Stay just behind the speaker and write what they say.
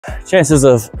Chances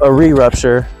of a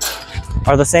re-rupture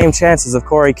are the same chances of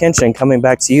Corey Kenshin coming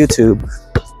back to YouTube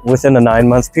within a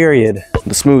 9-month period.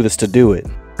 The smoothest to do it.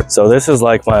 So this is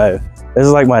like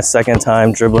my second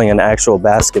time dribbling an actual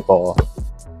basketball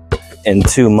in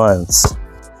 2 months.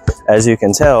 As you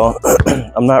can tell,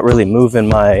 I'm not really moving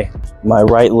my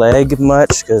right leg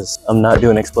much because I'm not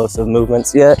doing explosive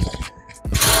movements yet.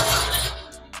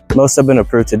 Most I've been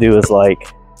approved to do is like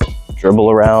dribble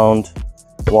around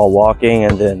while walking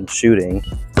and then shooting.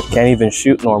 Can't even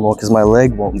shoot normal because my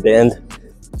leg won't bend.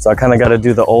 So I kind of got to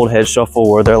do the old head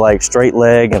shuffle where they're like straight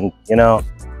leg, and you know,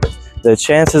 the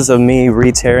chances of me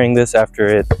re-tearing this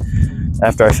after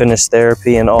I finish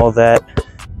therapy and all that,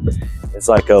 it's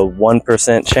like a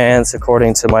 1% chance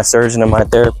according to my surgeon and my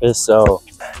therapist. So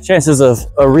chances of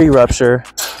a re-rupture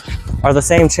are the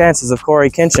same chances of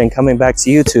Corey Kenshin coming back to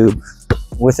YouTube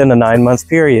within a 9-month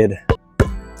period.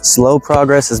 Slow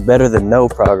progress is better than no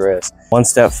progress. 1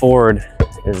 step forward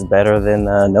is better than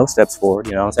no steps forward,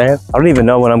 you know what I'm saying? I don't even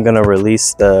know when I'm gonna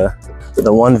release the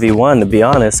 1v1, to be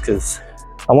honest, because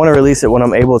I want to release it when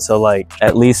I'm able to like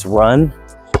at least run.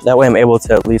 That way I'm able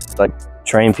to at least like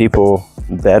train people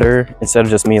better instead of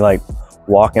just me like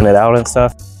walking it out and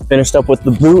stuff. Finished up with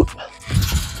the boot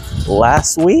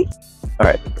last week. All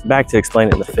right, back to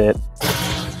explaining the fit.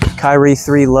 Kyrie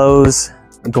 3 lows,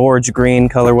 gorge green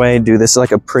colorway. Dude, this is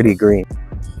like a pretty green.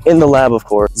 InTheLab, of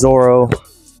course. Zoro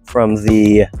from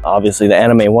the, obviously the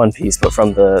anime One Piece, but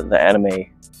from the anime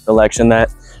collection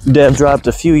that Dev dropped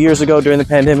a few years ago during the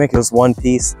pandemic. It was One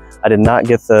Piece. I did not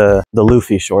get the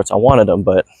Luffy shorts. I wanted them,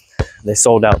 but they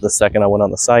sold out the second I went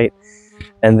on the site.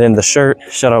 And then the shirt,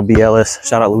 shout out BLS,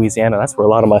 shout out Louisiana. That's where a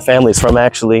lot of my family's from,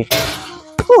 actually.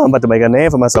 Oh, I'm about to make a name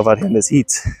for myself out here in this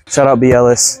heat. Shout out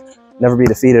BLS, Never Be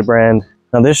Defeated brand.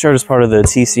 Now this shirt is part of the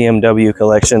TCMW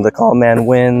collection. The Calm Man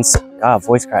Wins. Ah,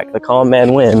 voice crack. The Calm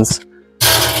Man Wins.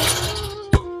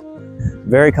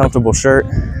 Very comfortable shirt.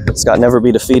 It's got Never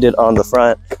Be Defeated on the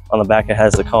front. On the back it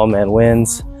has the Calm Man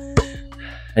Wins.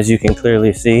 As you can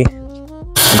clearly see,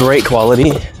 great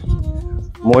quality.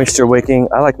 Moisture wicking.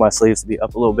 I like my sleeves to be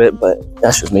up a little bit, but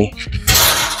that's just me.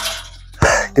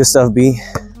 Good stuff, B.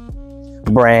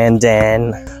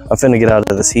 Brandon. I'm finna get out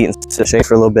of this heat and sit shade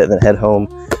for a little bit, then head home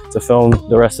to film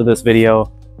the rest of this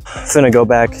video. Finna go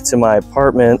back to my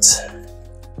apartment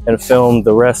and film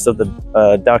the rest of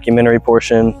the documentary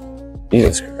portion.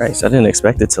 Jesus Christ, I didn't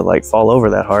expect it to like fall over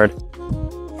that hard.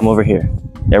 I'm over here.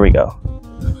 There we go.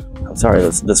 I'm sorry,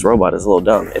 this robot is a little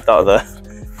dumb. It thought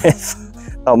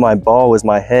thought my ball was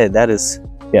my head. That is,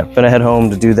 yeah, gonna head home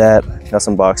to do that. Got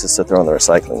some boxes to throw in the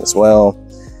recycling as well.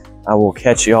 I will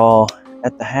catch y'all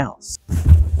at the house.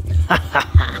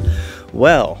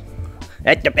 Well,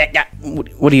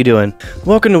 what are you doing?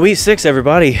 Welcome to week 6,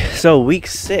 everybody. So week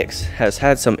 6 has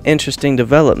had some interesting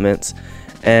developments,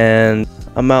 and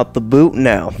I'm out the boot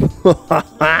now.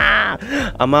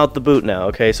 I'm out the boot now,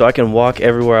 okay? So I can walk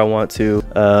everywhere I want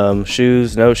to.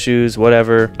 Shoes, no shoes,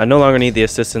 whatever. I no longer need the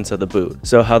assistance of the boot.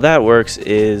 So how that works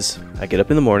is I get up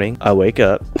in the morning, I wake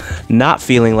up, not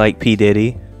feeling like P.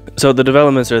 Diddy. So the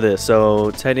developments are this.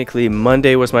 So technically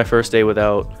Monday was my first day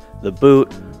without the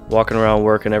boot, walking around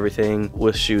work and everything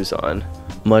with shoes on.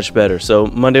 Much better. So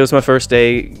Monday was my first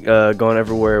day going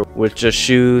everywhere with just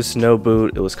shoes, no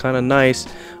boot. It was kind of nice.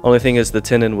 Only thing is the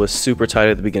tendon was super tight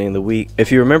at the beginning of the week.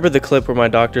 If you remember the clip where my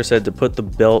doctor said to put the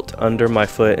belt under my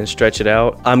foot and stretch it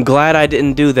out, I'm glad I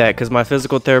didn't do that because my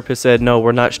physical therapist said, no,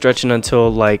 we're not stretching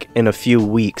until like in a few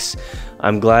weeks.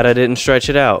 I'm glad I didn't stretch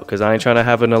it out because I ain't trying to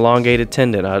have an elongated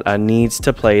tendon. I needs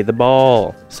to play the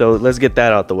ball. So let's get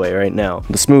that out the way right now.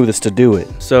 The smoothest to do it.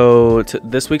 So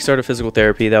this week started physical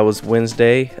therapy. That was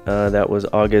Wednesday. That was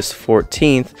August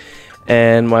 14th.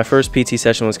 And my first PT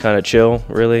session was kind of chill,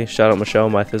 really. Shout out Michelle,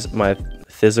 my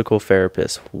physical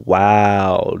therapist.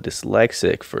 Wow,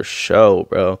 dyslexic for sure,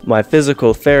 bro. My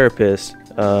physical therapist,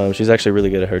 she's actually really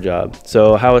good at her job.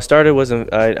 So how it started was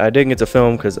I didn't get to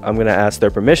film because I'm gonna ask their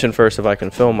permission first if I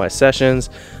can film my sessions.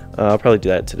 I'll probably do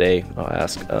that today. I'll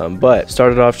ask. But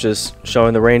started off just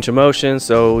showing the range of motion.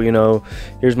 So, you know,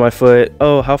 here's my foot.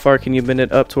 Oh, how far can you bend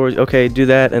it up towards? Okay, do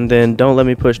that, and then don't let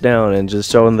me push down, and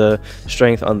just showing the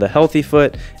strength on the healthy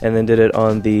foot, and then did it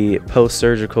on the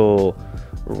post-surgical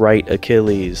right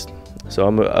Achilles. So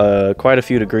I'm quite a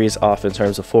few degrees off in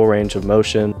terms of full range of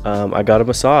motion. I got a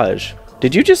massage.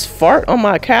 Did you just fart on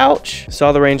my couch?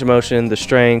 Saw the range of motion, the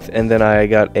strength, and then I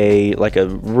got a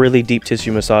really deep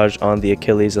tissue massage on the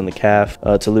Achilles and the calf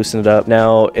to loosen it up.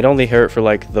 Now, it only hurt for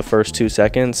like the first 2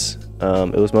 seconds.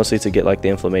 It was mostly to get like the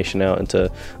inflammation out and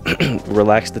to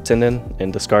relax the tendon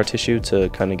and the scar tissue to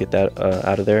kind of get that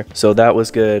out of there. So that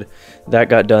was good. That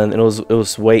got done, and it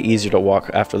was way easier to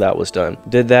walk after that was done.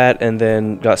 Did that and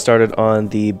then got started on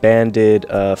the banded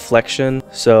flexion.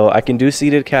 So I can do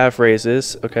seated calf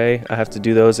raises. Okay, I have to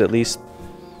do those at least.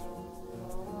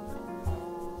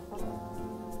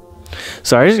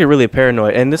 So I just get really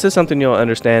paranoid, and this is something you'll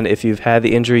understand if you've had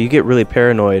the injury. You get really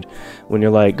paranoid when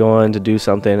you're like going to do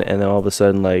something, and then all of a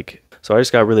sudden, like, so I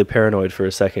just got really paranoid for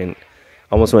a second.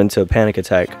 Almost went into a panic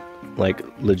attack, like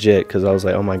legit, because I was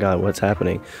like, oh my god, what's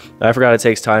happening? I forgot it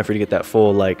takes time for you to get that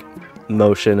full like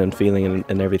motion and feeling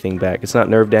and everything back. It's not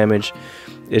nerve damage.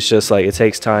 It's just like it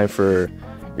takes time for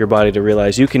your body to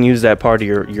realize you can use that part of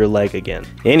your leg again.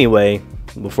 Anyway,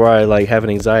 before I like have an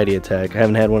anxiety attack, I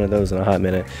haven't had one of those in a hot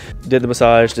minute. Did the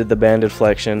massage, did the banded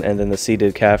flexion, and then the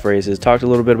seated calf raises. Talked a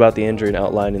little bit about the injury and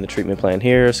outlining the treatment plan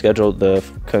here. Scheduled the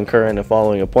concurrent and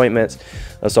following appointments.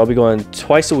 So I'll be going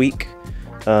twice a week.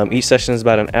 Each session is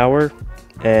about an hour,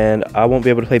 and I won't be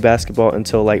able to play basketball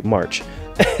until like March.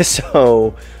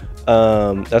 So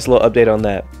that's a little update on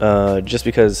that, just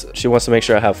because she wants to make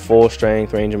sure I have full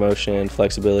strength, range of motion,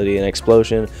 flexibility, and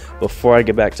explosion before I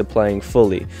get back to playing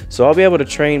fully. So I'll be able to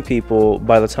train people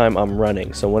by the time I'm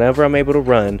running. So whenever I'm able to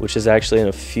run, which is actually in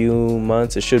a few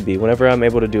months, it should be, whenever I'm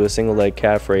able to do a single leg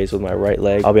calf raise with my right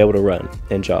leg, I'll be able to run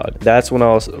and jog. That's when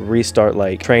I'll restart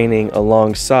like training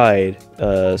alongside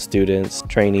students,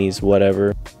 trainees,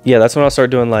 whatever. Yeah, that's when I'll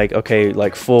start doing like, okay,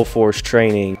 like full force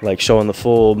training, like showing the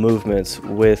full movements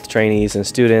with trainees and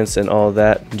students and all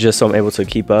that, just so I'm able to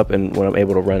keep up. And when I'm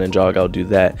able to run and jog, I'll do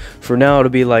that. For now,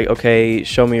 it'll be like, okay,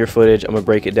 show me your footage, I'm gonna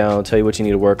break it down, tell you what you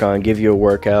need to work on, give you a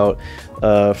workout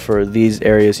for these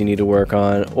areas you need to work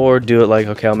on, or do it like,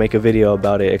 okay, I'll make a video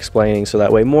about it explaining, so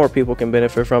that way more people can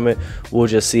benefit from it. We'll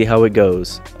just see how it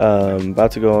goes.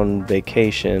 About to go on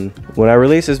vacation. When I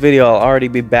release this video, I'll already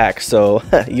be back, so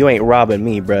you ain't robbing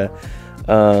me, bruh.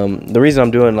 The reason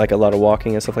I'm doing like a lot of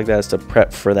walking and stuff like that is to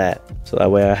prep for that, so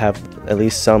that way I have at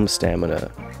least some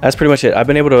stamina. That's pretty much it. I've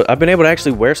been able to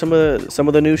actually wear some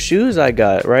of the new shoes I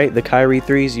got, right? The Kyrie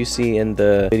 3s you see in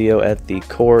the video at the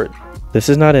court. This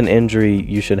is not an injury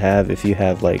you should have if you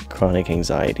have like chronic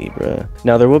anxiety, bruh.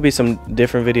 Now there will be some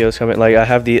different videos coming. Like I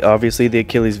have obviously the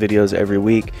Achilles videos every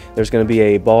week. There's going to be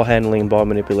a ball handling, ball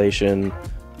manipulation,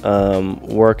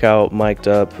 workout mic'd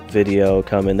up video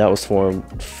coming. That was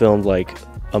filmed like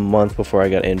a month before I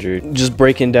got injured. Just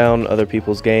breaking down other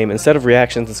people's game. Instead of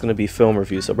reactions, it's going to be film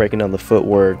reviews. So breaking down the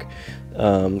footwork,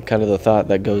 kind of the thought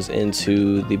that goes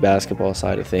into the basketball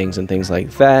side of things and things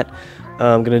like that.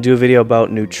 I'm going to do a video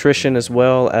about nutrition as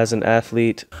well as an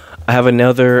athlete. I have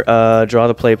another Draw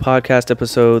the Play podcast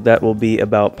episode that will be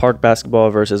about park basketball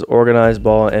versus organized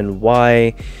ball and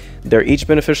why they're each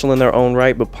beneficial in their own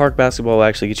right, but park basketball will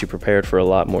actually get you prepared for a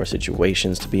lot more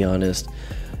situations, to be honest.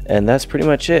 And that's pretty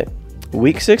much it.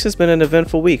 Week 6 has been an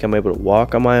eventful week. I'm able to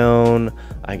walk on my own.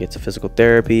 I get to physical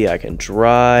therapy. I can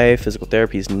drive. Physical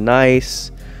therapy is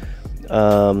nice.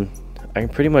 I can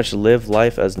pretty much live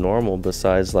life as normal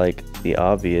besides like the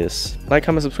obvious. Like,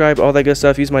 comment, subscribe, all that good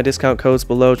stuff. Use my discount codes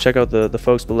below. Check out the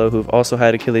folks below who've also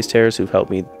had Achilles tears, who've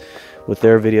helped me with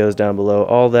their videos down below.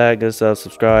 All that good stuff.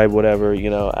 Subscribe, whatever, you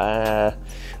know.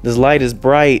 This light is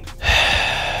bright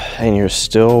and you're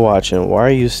still watching. Why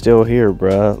are you still here,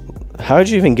 bruh? How'd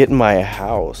you even get in my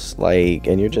house? Like,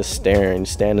 and you're just standing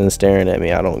staring at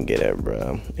me. I don't get it,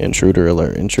 bro. Intruder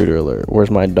alert, intruder alert. Where's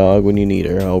my dog when you need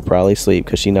her? Oh, probably sleep,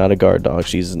 because she's not a guard dog.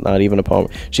 She's not even a Palmer.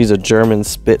 She's a German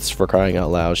Spitz, for crying out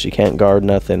loud. She can't guard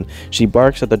nothing. She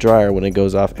barks at the dryer when it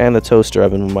goes off and the toaster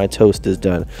oven when my toast is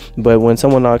done. But when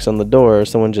someone knocks on the door or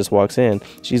someone just walks in,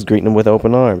 she's greeting them with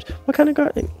open arms. What kind of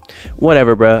guard?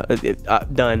 Whatever, bro.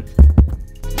 Done.